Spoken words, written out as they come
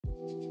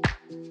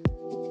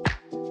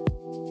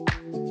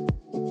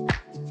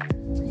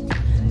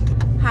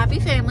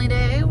Happy Family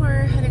Day.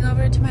 We're heading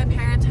over to my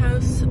parents'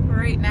 house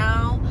right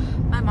now.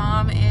 My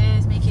mom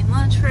is making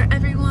lunch for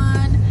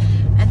everyone,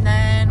 and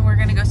then we're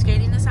gonna go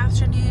skating this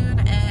afternoon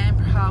and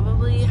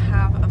probably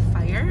have a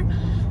fire,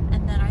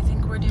 and then I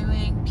think we're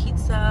doing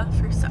pizza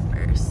for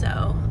supper,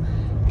 so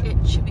it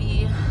should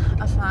be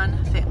a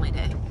fun family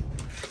day.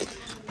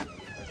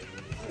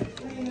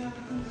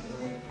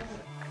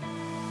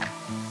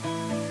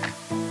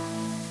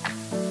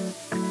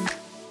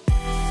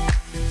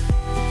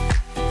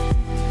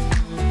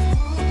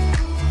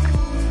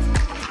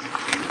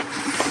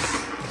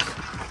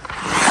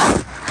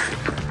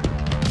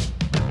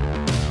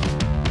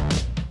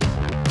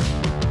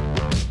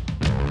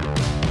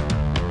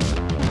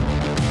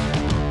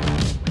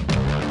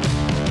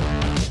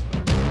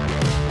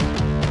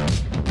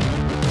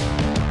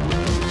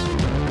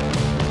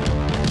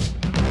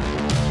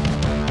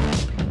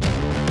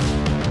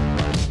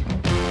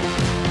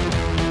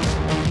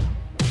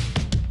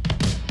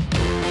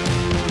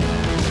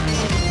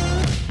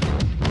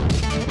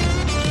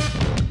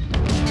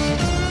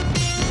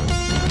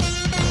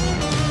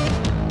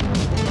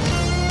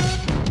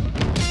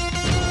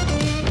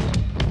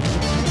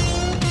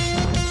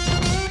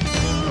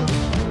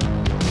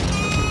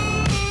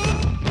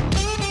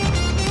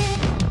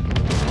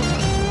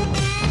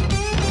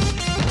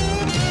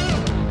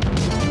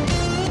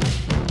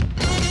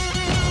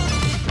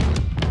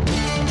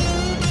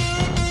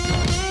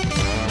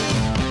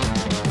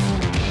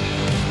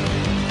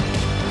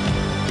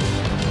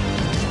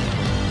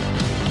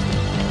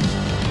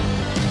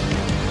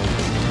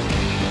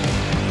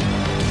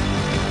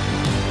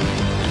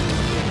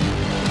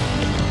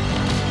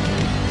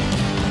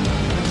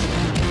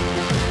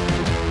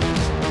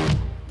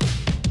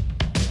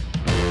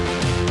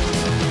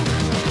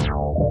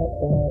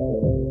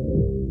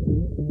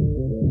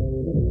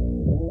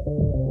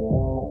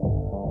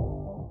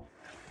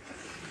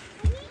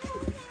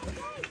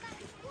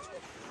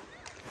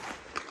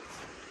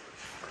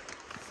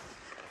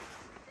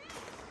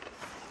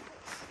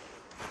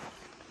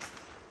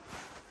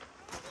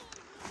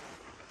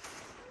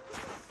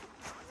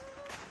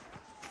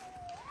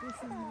 This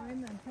is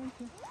mine then, thank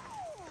you.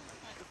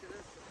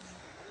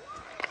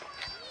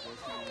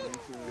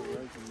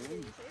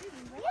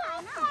 Yeah,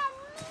 I know.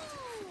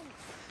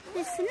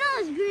 The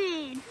snow's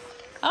green.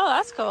 Oh,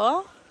 that's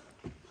cool.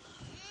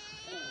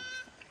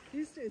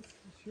 It's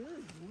sure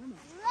it's warm out.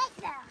 Right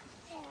there.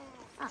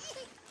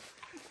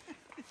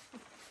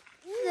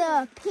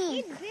 The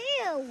pink. It's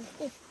blue.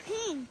 It's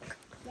pink.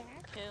 Yeah.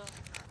 Cool.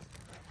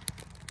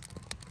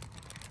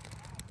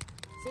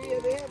 So yeah,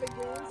 they have a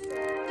girls.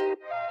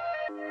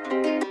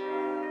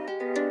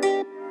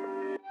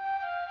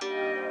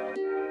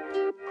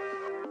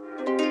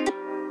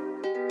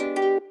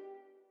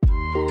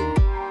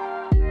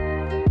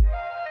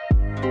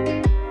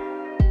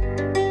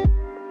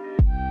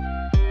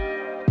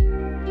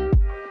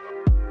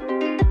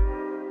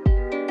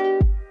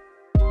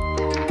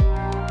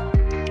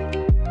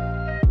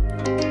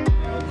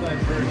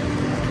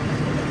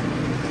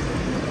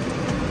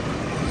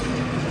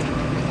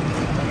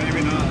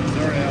 Maybe not.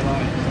 Sorry, I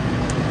lied.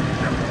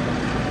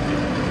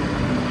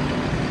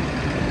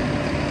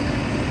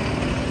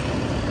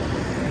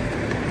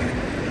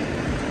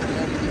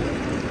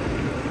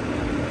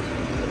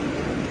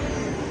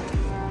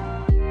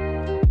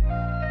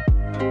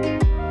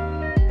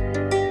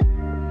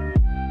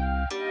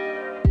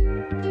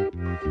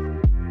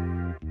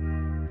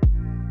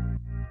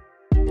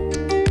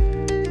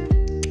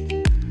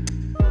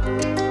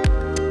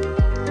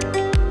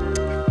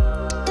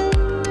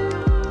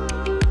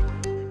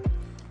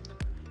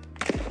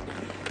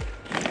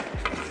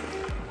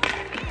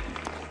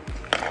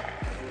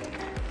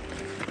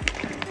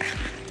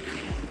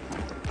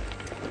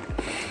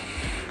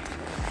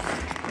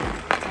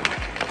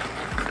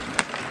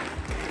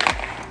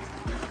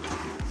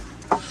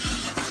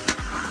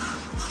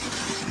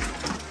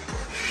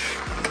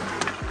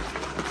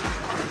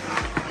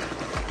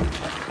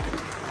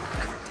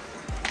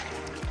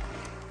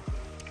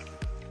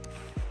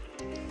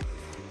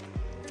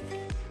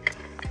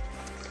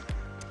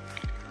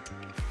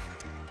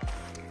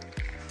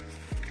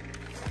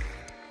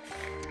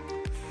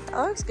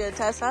 That looks good,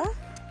 Tessa.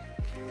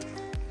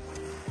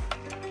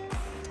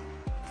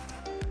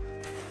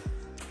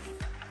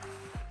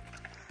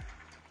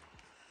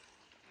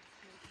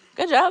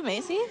 Good job,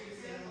 Macy.